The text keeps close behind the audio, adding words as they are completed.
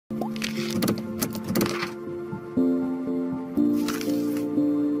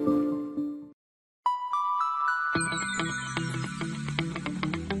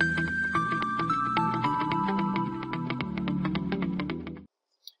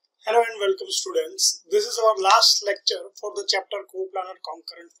Hello and welcome students. This is our last lecture for the chapter Coplanar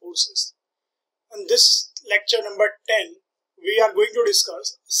Concurrent Forces. In this lecture number 10, we are going to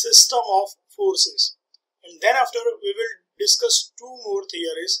discuss system of forces. And then after we will discuss two more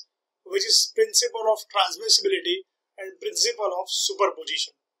theories, which is principle of transmissibility and principle of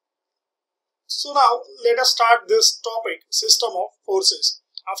superposition. So now let us start this topic, system of forces.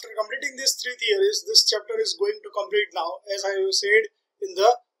 After completing these three theories, this chapter is going to complete now, as I have said in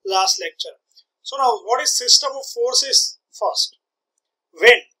the last lecture. So now what is system of forces first?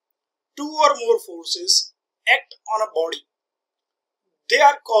 When two or more forces act on a body, they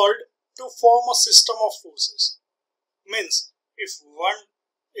are called to form a system of forces. Means if one,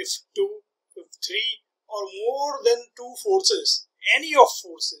 if two, if three or more than two forces, any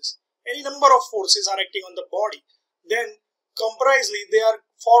number of forces are acting on the body, then comprisely they are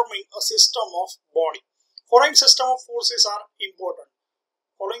forming a system of body. Following system of forces are important.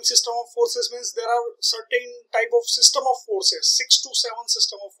 Following system of forces means there are certain type of system of forces, 6 to 7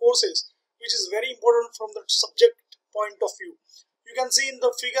 system of forces, which is very important from the subject point of view. You can see in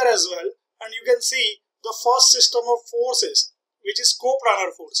the figure as well, and you can see the first system of forces, which is coplanar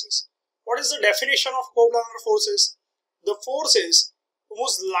forces. What is the definition of coplanar forces? The forces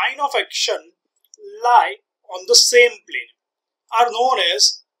whose line of action lie on the same plane are known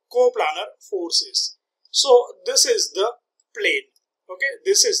as coplanar forces. So this is the plane. Okay,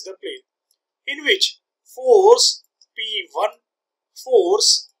 this is the plane in which force P1,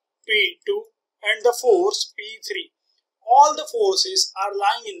 force P2 and the force P3, all the forces are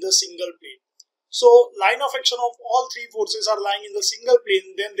lying in the single plane. So line of action of all three forces are lying in the single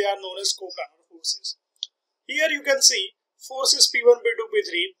plane, then they are known as coplanar forces. Here you can see forces P1, P2,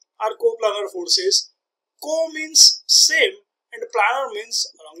 P3 are coplanar forces. Co means same and planar means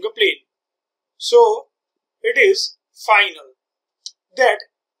along the plane. So it is final that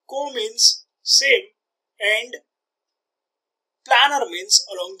co means same and planar means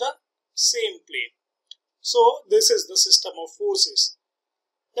along the same plane. So this is the system of forces.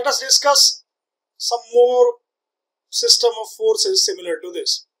 Let us discuss some more system of forces similar to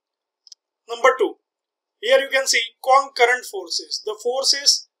this. Number 2. Here you can see concurrent forces. The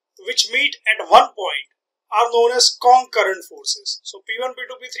forces which meet at one point are known as concurrent forces. So P1, P2,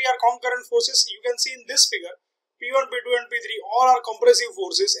 P3 are concurrent forces. You can see in this figure P1, P2 and P3 all are compressive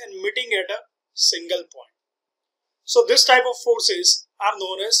forces and meeting at a single point. So this type of forces are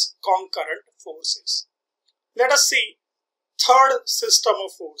known as concurrent forces. Let us see third system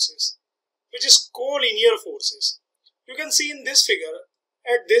of forces, which is collinear forces. You can see in this figure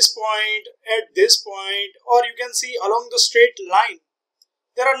at this point, or you can see along the straight line.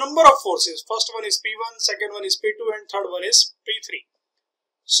 There are a number of forces. First one is P1, second one is P2 and third one is P3.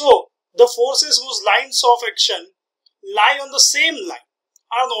 So the forces whose lines of action lie on the same line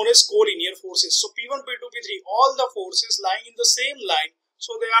are known as collinear forces. So P1, P2, P3, all the forces lying in the same line,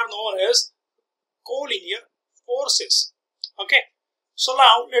 so they are known as collinear forces. Okay. So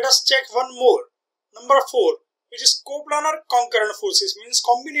now let us check one more. Number 4, which is coplanar concurrent forces, means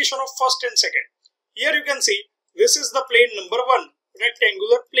combination of first and second. Here you can see this is the plane number 1,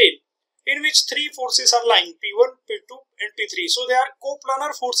 rectangular plane, in which three forces are lying, P1, P2 and P3. So they are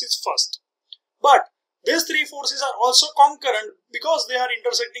coplanar forces first. But these three forces are also concurrent because they are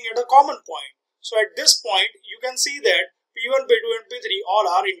intersecting at a common point. So at this point you can see that P1, P2 and P3 all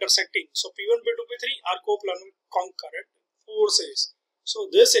are intersecting. So P1, P2, P3 are coplanar concurrent forces. So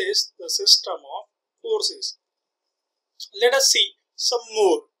this is the system of forces. Let us see some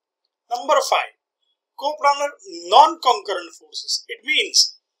more. Number 5. Coplanar non-concurrent forces. It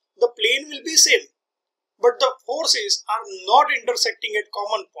means the plane will be same, but the forces are not intersecting at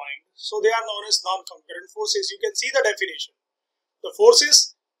common point. So they are known as non-concurrent forces. You can see the definition. The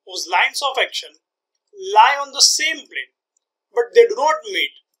forces whose lines of action lie on the same plane, but they do not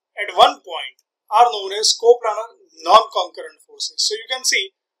meet at one point are known as coplanar non-concurrent forces. So you can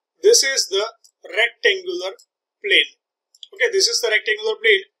see this is the rectangular plane. Okay, this is the rectangular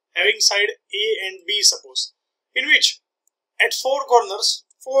plane having side A and B, suppose, in which at four corners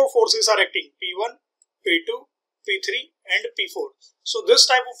four forces are acting, P1, P2, P3 and P4. So this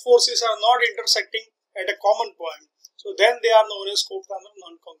type of forces are not intersecting at a common point. So then they are known as coplanar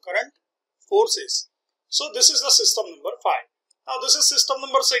non-concurrent forces. So this is the system number 5. Now this is system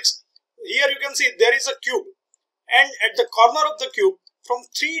number 6. Here you can see there is a cube, and at the corner of the cube from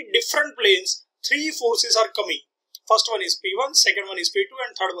three different planes, three forces are coming. First one is P1, second one is P2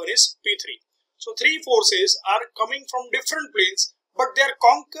 and third one is P3. So three forces are coming from different planes, but they are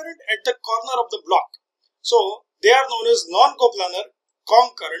concurrent at the corner of the block. So they are known as non-coplanar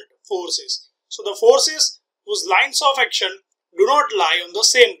concurrent forces. So the forces whose lines of action do not lie on the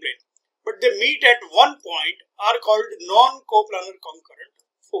same plane, but they meet at one point are called non-coplanar concurrent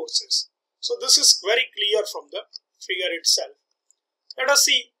forces. So this is very clear from the figure itself. Let us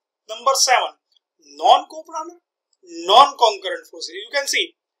see number 7. Non-coplanar non-concurrent forces. You can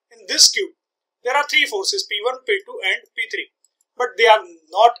see in this cube there are 3 forces, P1, P2 and P3, but they are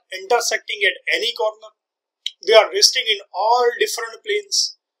not intersecting at any corner. They are resting in all different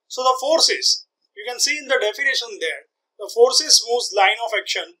planes. So the forces, you can see in the definition there, the forces whose line of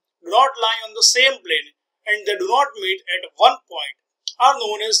action do not lie on the same plane and they do not meet at one point are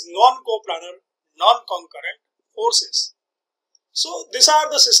known as non-coplanar non-concurrent forces. So these are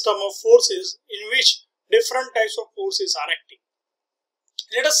the system of forces in which different types of forces are acting.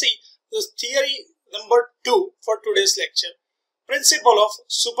 Let us see the theory number 2 for today's lecture, principle of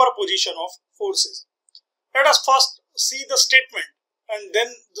superposition of forces. Let us first see the statement and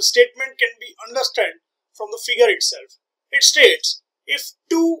then the statement can be understood from the figure itself. It states if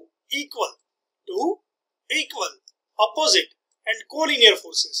two equal, opposite and collinear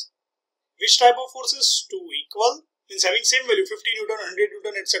forces. Which type of forces? Two equal means having same value 50 Newton, 100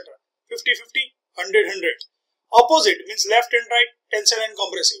 Newton, etc. 50, 50, 100, 100. Opposite means left and right, tensile and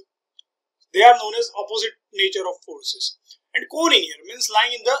compressive. They are known as opposite nature of forces. And collinear means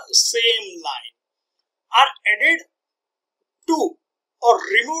lying in the same line. Are added to or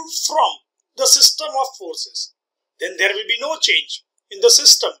removed from the system of forces. Then there will be no change in the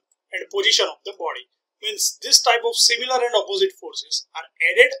system and position of the body. Means this type of similar and opposite forces are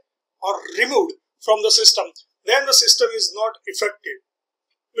added or removed from the system. Then the system is not affected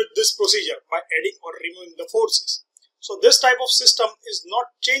with this procedure by adding or removing the forces. So this type of system is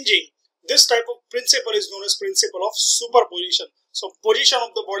not changing. This type of principle is known as principle of superposition. So position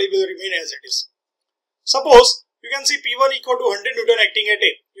of the body will remain as it is. Suppose you can see P1 equal to 100 Newton acting at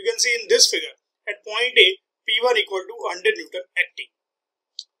A. You can see in this figure at point A, P1 equal to 100 Newton acting.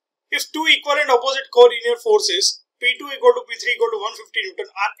 If two equal and opposite collinear forces P2 equal to P3 equal to 150 Newton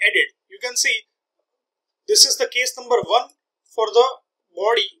are added, you can see this is the case number 1 for the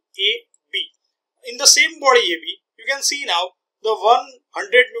body AB. In the same body AB, you can see now the 100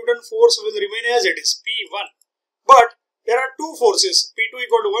 Newton force will remain as it is, P1. But there are two forces, P2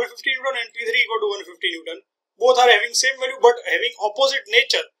 equal to 150 Newton and P3 equal to 150 Newton. Both are having same value but having opposite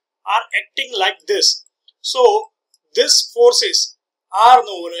nature, are acting like this. So these forces are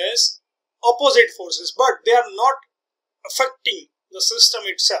known as opposite forces, but they are not affecting the system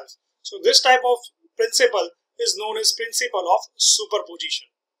itself. So this type of principle is known as principle of superposition.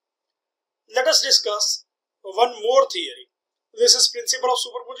 Let us discuss one more theory. This is principle of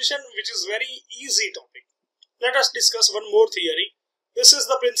superposition, which is very easy topic. Let us discuss one more theory. This is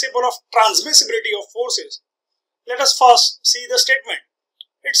the principle of transmissibility of forces. Let us first see the statement.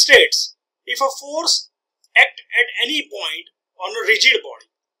 It states, if a force acts at any point on a rigid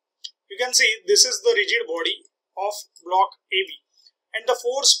body, you can see this is the rigid body of block AB and the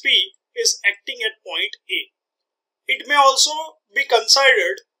force P is acting at point A. It may also be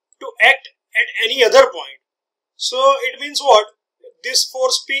considered to act at any other point. So it means what? This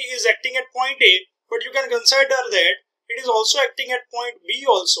force P is acting at point A, but you can consider that it is also acting at point B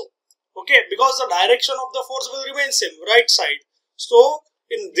also. Okay, because the direction of the force will remain same, right side. So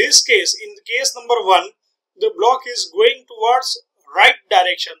in this case, in the case number 1, the block is going towards right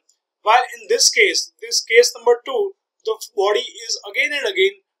direction, while in this case number 2, the body is again and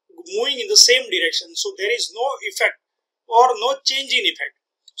again moving in the same direction. So there is no effect or no change in effect.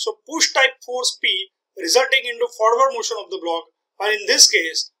 So push type force P resulting into forward motion of the block, while in this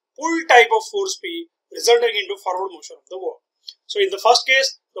case pull type of force P resulting into forward motion of the block. So in the first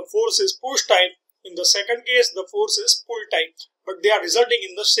case the force is push type, in the second case the force is pull type, but they are resulting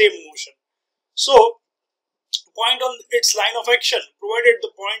in the same motion. So point on its line of action provided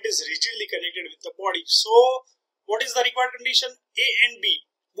the point is rigidly connected with the body. So what is the required condition? A and B,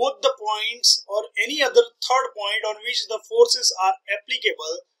 both the points or any other third point on which the forces are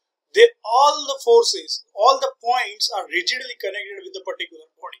applicable, all the points are rigidly connected with the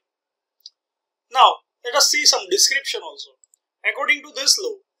particular body. Now let us see some description also. According to this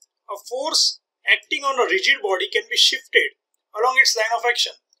law, a force acting on a rigid body can be shifted along its line of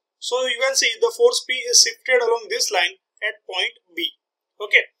action. So you can see the force P is shifted along this line at point B.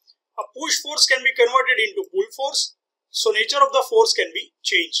 Okay. A push force can be converted into pull force. So nature of the force can be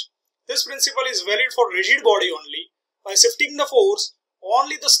changed. This principle is valid for rigid body only. By shifting the force,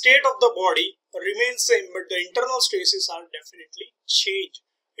 only the state of the body remains same, but the internal stresses are definitely changed.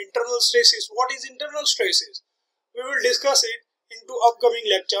 Internal stresses. What is internal stresses? We will discuss it into upcoming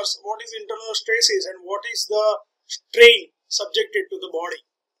lectures. What is internal stresses and what is the strain subjected to the body.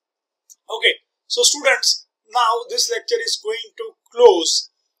 Okay, so students, now this lecture is going to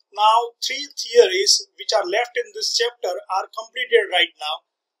close. Now 3 theories which are left in this chapter are completed right now.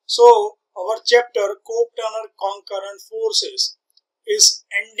 So our chapter coplanar concurrent forces is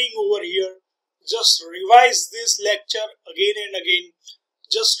ending over here. Just revise this lecture again and again.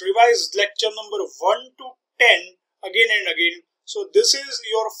 Just revise lecture number 1 to 10 again and again. So this is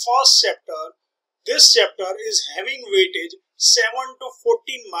your first chapter. This chapter is having weightage 7 to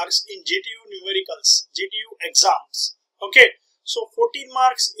 14 marks in GTU numericals, GTU exams. Okay, so 14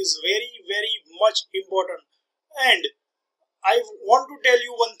 marks is very much important. And I want to tell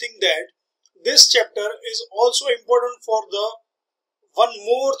you one thing, that this chapter is also important for the one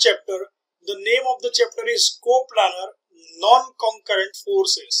more chapter. The name of the chapter is coplanar non-concurrent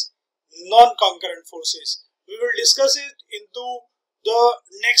forces. Non-concurrent forces. We will discuss it into the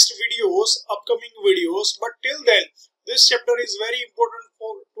next videos, upcoming videos, but till then this chapter is very important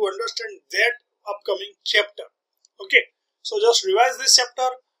to understand that upcoming chapter. Okay, so just revise this chapter,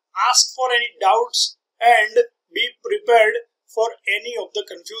 ask for any doubts, and be prepared for any of the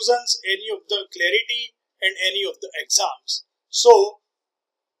confusions, any of the clarity, and any of the exams. So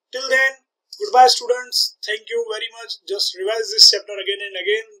till then, goodbye students. Thank you very much. Just revise this chapter again and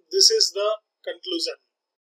again. This is the conclusion.